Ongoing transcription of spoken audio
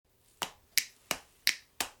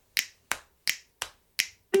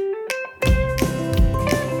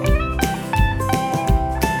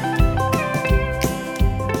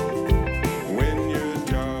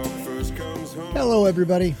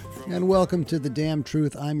everybody, and welcome to The Damn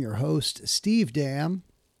Truth. I'm your host, Steve Dam,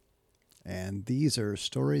 and these are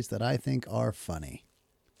stories that I think are funny.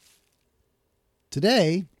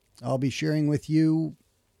 Today, I'll be sharing with you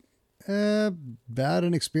about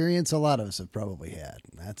an experience a lot of us have probably had.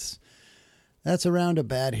 That's around a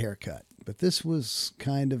bad haircut. But it was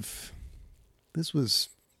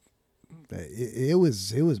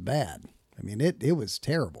bad. I mean, it was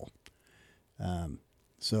terrible.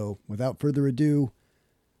 So without further ado,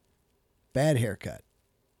 bad haircut.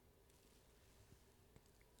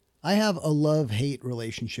 I have a love-hate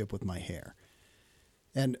relationship with my hair.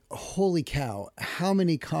 And holy cow, how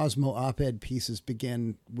many Cosmo op-ed pieces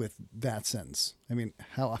begin with that sentence? I mean,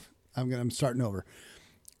 I'm starting over.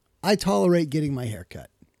 I tolerate getting my hair cut,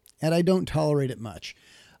 and I don't tolerate it much.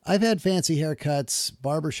 I've had fancy haircuts,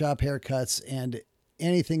 barbershop haircuts, and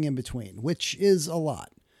anything in between, which is a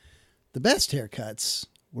lot. The best haircuts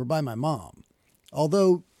were by my mom.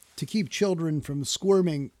 Although, to keep children from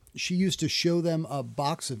squirming, she used to show them a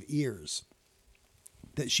box of ears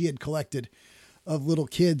that she had collected of little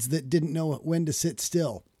kids that didn't know when to sit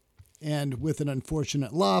still, and with an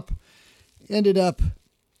unfortunate lop, ended up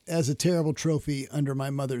as a terrible trophy under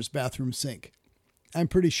my mother's bathroom sink. I'm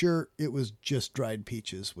pretty sure it was just dried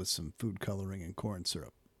peaches with some food coloring and corn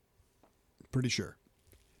syrup. Pretty sure.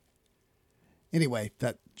 Anyway,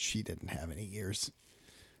 that she didn't have any ears.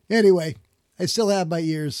 Anyway, I still have my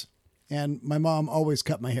ears, and my mom always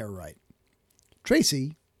cut my hair right.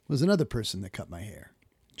 Tracy was another person that cut my hair.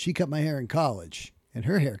 She cut my hair in college, and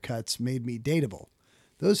her haircuts made me dateable.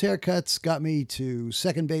 Those haircuts got me to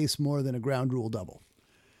second base more than a ground rule double.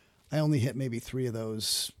 I only hit maybe 3 of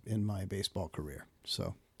those in my baseball career.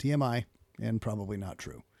 So TMI, and probably not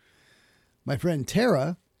true. My friend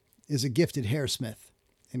Tara is a gifted hairsmith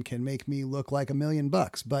and can make me look like $1 million.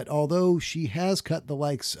 But although she has cut the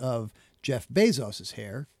likes of Jeff Bezos'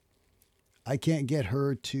 hair, I can't get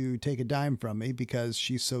her to take a dime from me because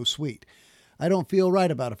she's so sweet. I don't feel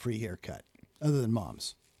right about a free haircut, other than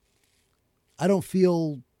mom's. I don't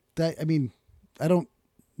feel that, I don't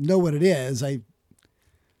know what it is. I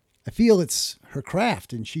feel it's her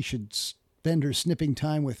craft, and she should spend her snipping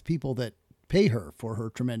time with people that pay her for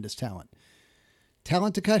her tremendous talent.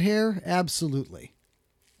 Talent to cut hair? Absolutely.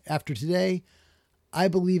 After today, I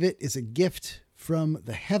believe it is a gift from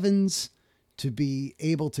the heavens to be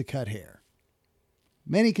able to cut hair.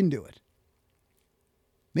 Many can do it.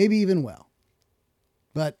 Maybe even well.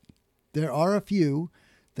 But there are a few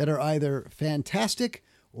that are either fantastic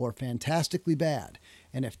or fantastically bad.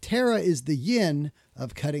 And if Tara is the yin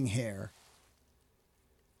of cutting hair,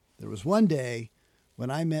 there was one day when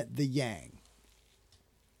I met the yang.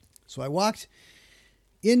 So I walked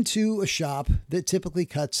into a shop that typically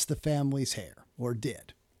cuts the family's hair, or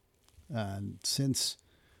did. Since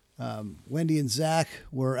Wendy and Zach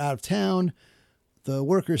were out of town, the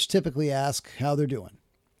workers typically ask how they're doing.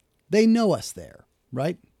 They know us there,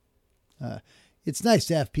 right? It's nice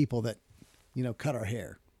to have people that, cut our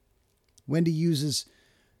hair. Wendy uses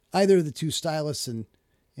either of the 2 stylists,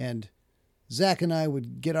 and Zach and I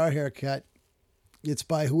would get our hair cut. It's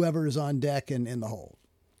by whoever is on deck and in the hole.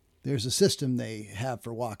 There's a system they have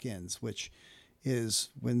for walk-ins, which is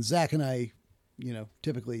when Zach and I,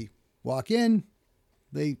 typically walk in,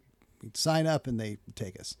 they sign up and they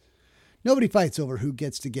take us. Nobody fights over who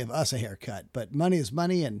gets to give us a haircut, but money is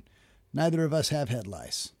money, and neither of us have head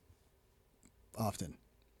lice. Often.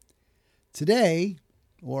 Today,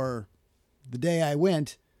 or the day I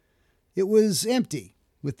went, it was empty,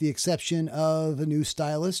 with the exception of a new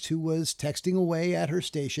stylist who was texting away at her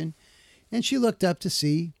station, and she looked up to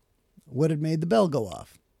see what had made the bell go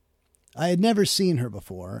off. I had never seen her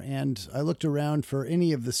before, and I looked around for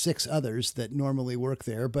any of the 6 others that normally work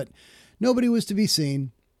there, but nobody was to be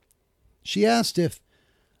seen. She asked if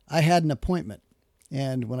I had an appointment,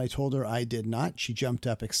 and when I told her I did not, she jumped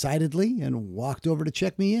up excitedly and walked over to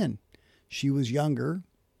check me in. She was younger,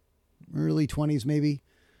 early 20s maybe,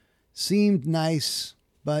 seemed nice,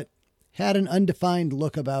 but had an undefined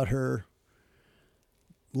look about her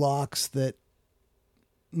locks that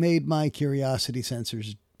made my curiosity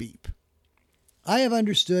sensors beep. I have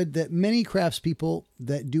understood that many craftspeople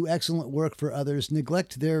that do excellent work for others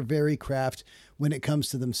neglect their very craft when it comes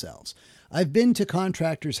to themselves. I've been to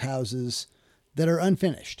contractors' houses that are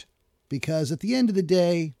unfinished because at the end of the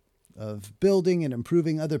day of building and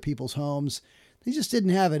improving other people's homes, they just didn't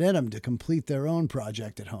have it in them to complete their own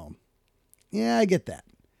project at home. Yeah, I get that.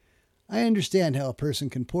 I understand how a person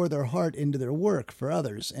can pour their heart into their work for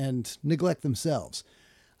others and neglect themselves.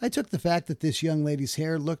 I took the fact that this young lady's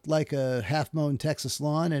hair looked like a half-mown Texas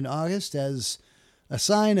lawn in August as a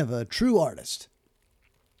sign of a true artist.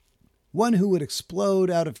 one who would explode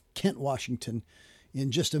out of Kent, Washington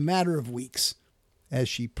in just a matter of weeks as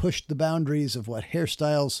she pushed the boundaries of what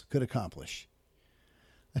hairstyles could accomplish.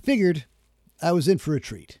 I figured I was in for a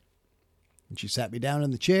treat. And she sat me down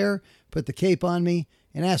in the chair, put the cape on me,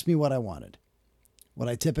 and asked me what I wanted. What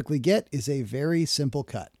I typically get is a very simple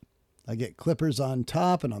cut. I get clippers on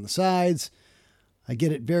top and on the sides. I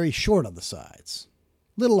get it very short on the sides,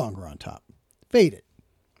 a little longer on top. Fade it.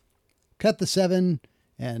 Cut the 7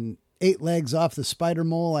 and 8 legs off the spider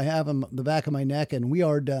mole I have on the back of my neck, and we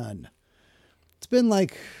are done. It's been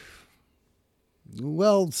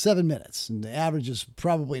 7 minutes, and the average is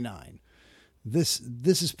probably 9. This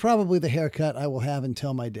is probably the haircut I will have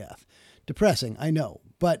until my death. Depressing, I know,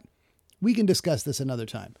 but we can discuss this another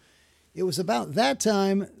time. It was about that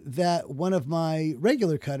time that one of my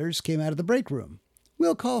regular cutters came out of the break room.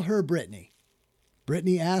 We'll call her Brittany.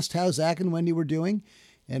 Brittany asked how Zach and Wendy were doing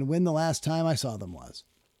and when the last time I saw them was.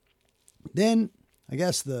 Then, I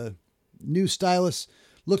guess the new stylist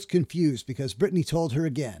looked confused because Brittany told her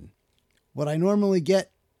again what I normally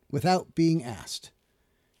get without being asked.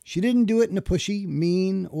 She didn't do it in a pushy,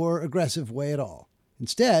 mean, or aggressive way at all.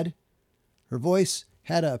 Instead, her voice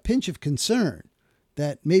had a pinch of concern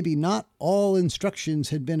that maybe not all instructions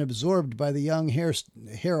had been absorbed by the young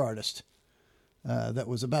hair artist that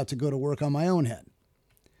was about to go to work on my own head.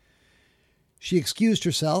 She excused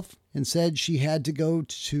herself and said she had to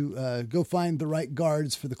go find the right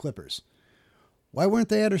guards for the clippers. Why weren't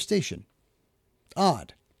they at her station?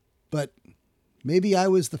 Odd, but maybe I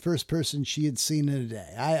was the first person she had seen in a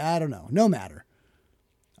day. I don't know. No matter.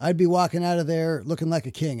 I'd be walking out of there looking like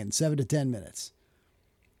a king in 7 to 10 minutes.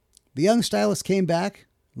 The young stylist came back,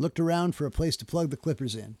 looked around for a place to plug the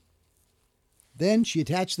clippers in. Then she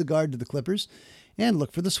attached the guard to the clippers and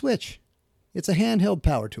looked for the switch. It's a handheld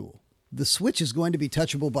power tool. The switch is going to be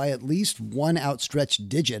touchable by at least one outstretched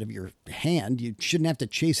digit of your hand. You shouldn't have to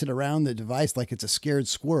chase it around the device like it's a scared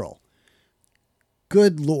squirrel.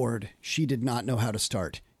 Good Lord, she did not know how to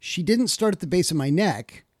start. She didn't start at the base of my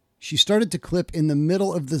neck. She started to clip in the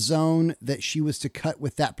middle of the zone that she was to cut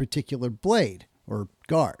with that particular blade or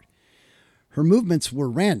guard. Her movements were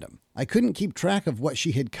random. I couldn't keep track of what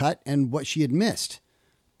she had cut and what she had missed.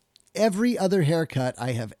 Every other haircut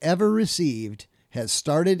I have ever received has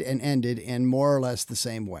started and ended in more or less the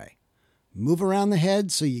same way. Move around the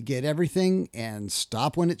head so you get everything and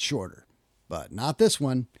stop when it's shorter. But not this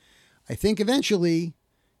one. I think eventually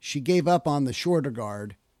she gave up on the shorter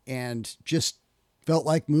guard and just felt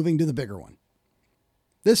like moving to the bigger one.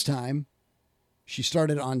 This time, she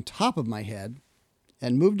started on top of my head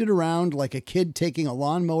and moved it around like a kid taking a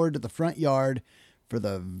lawnmower to the front yard for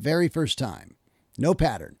the very first time. No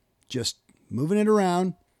pattern, just moving it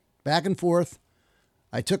around, back and forth.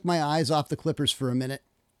 I took my eyes off the clippers for a minute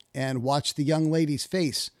and watched the young lady's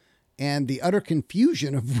face and the utter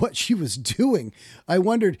confusion of what she was doing. I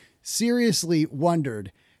seriously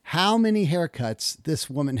wondered how many haircuts this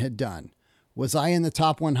woman had done. Was I in the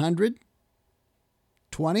top 100?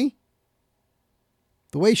 20?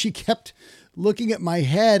 The way she kept looking at my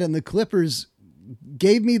head and the clippers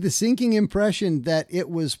gave me the sinking impression that it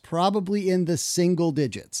was probably in the single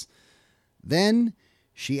digits. Then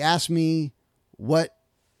she asked me what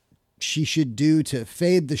she should do to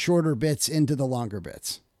fade the shorter bits into the longer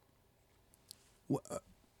bits.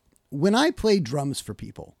 When I play drums for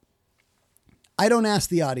people, I don't ask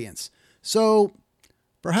the audience, so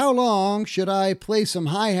for how long should I play some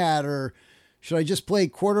hi-hat, or should I just play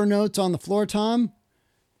quarter notes on the floor tom?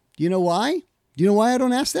 Do you know why? Do you know why I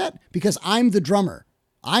don't ask that? Because I'm the drummer.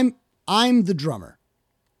 I'm the drummer.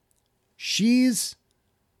 She's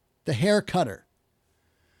the hair cutter.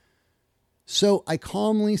 So I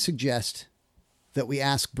calmly suggest that we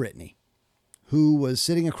ask Brittany, who was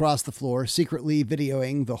sitting across the floor, secretly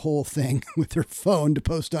videoing the whole thing with her phone to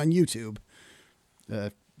post on YouTube.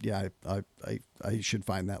 I should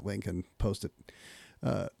find that link and post it.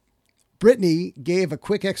 Brittany gave a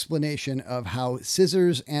quick explanation of how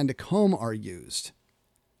scissors and a comb are used.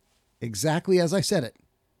 Exactly as I said it.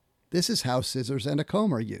 This is how scissors and a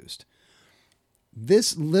comb are used.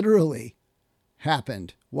 This literally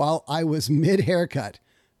happened while I was mid-haircut.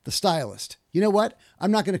 The stylist. You know what?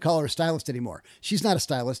 I'm not going to call her a stylist anymore. She's not a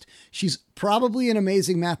stylist. She's probably an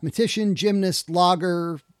amazing mathematician, gymnast,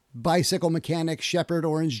 logger, bicycle mechanic, shepherd,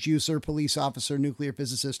 orange juicer, police officer, nuclear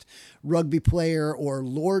physicist, rugby player, or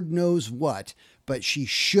Lord knows what, but she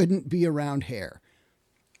shouldn't be around hair.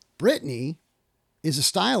 Brittany is a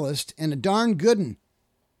stylist and a darn good one.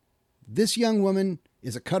 This young woman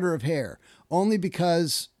is a cutter of hair, only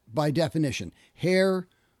because, by definition, hair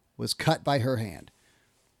was cut by her hand.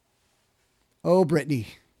 Oh, Brittany.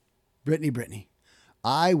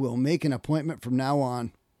 I will make an appointment from now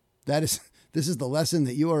on. This is the lesson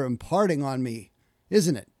that you are imparting on me,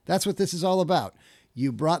 isn't it? That's what this is all about.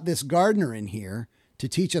 You brought this gardener in here to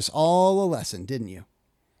teach us all a lesson, didn't you?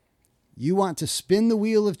 You want to spin the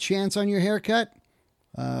wheel of chance on your haircut?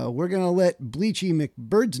 We're going to let Bleachy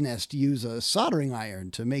McBirdsnest use a soldering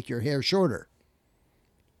iron to make your hair shorter.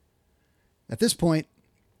 At this point,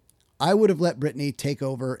 I would have let Brittany take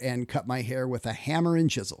over and cut my hair with a hammer and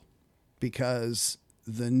chisel, because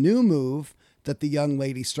the new move that the young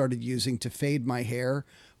lady started using to fade my hair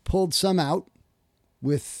pulled some out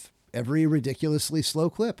with every ridiculously slow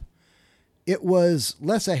clip. It was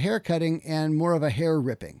less a hair cutting and more of a hair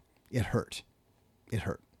ripping. It hurt. It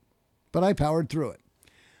hurt. But I powered through it.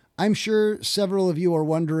 I'm sure several of you are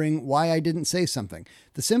wondering why I didn't say something.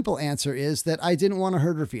 The simple answer is that I didn't want to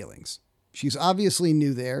hurt her feelings. She's obviously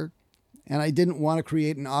new there, and I didn't want to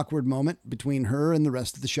create an awkward moment between her and the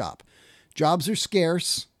rest of the shop. Jobs are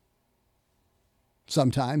scarce.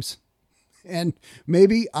 Sometimes. And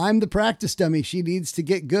maybe I'm the practice dummy she needs to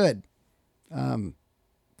get good.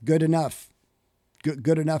 Good enough.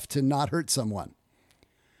 Good enough to not hurt someone.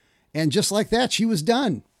 And just like that, she was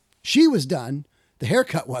done. She was done. The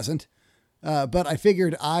haircut wasn't. But I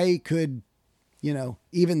figured I could,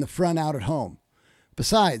 even the front out at home.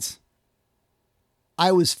 Besides,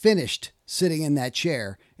 I was finished sitting in that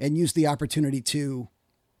chair and used the opportunity to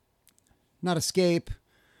not escape.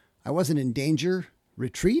 I wasn't in danger.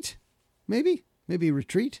 Retreat? Maybe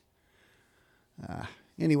retreat.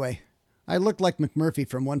 Anyway, I looked like McMurphy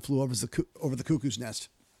from One Flew Over the Cuckoo's Nest.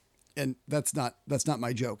 And that's not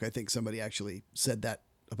my joke. I think somebody actually said that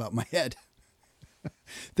about my head.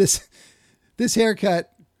 This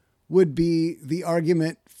haircut would be the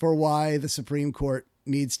argument for why the Supreme Court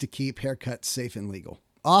needs to keep haircuts safe and legal.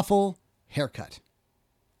 Awful haircut.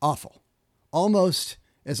 Awful. Almost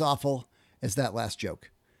as awful as that last joke.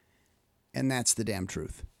 And that's the damn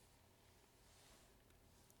truth.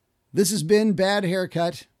 This has been Bad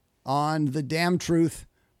Haircut on The Damn Truth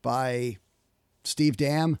by Steve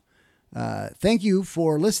Dam. Thank you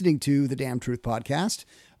for listening to the Damn Truth podcast.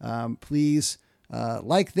 Please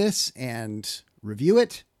like this and review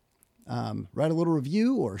it. Write a little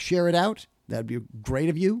review or share it out. That'd be great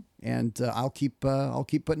of you. And I'll keep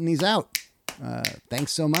putting these out.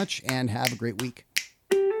 Thanks so much and have a great week.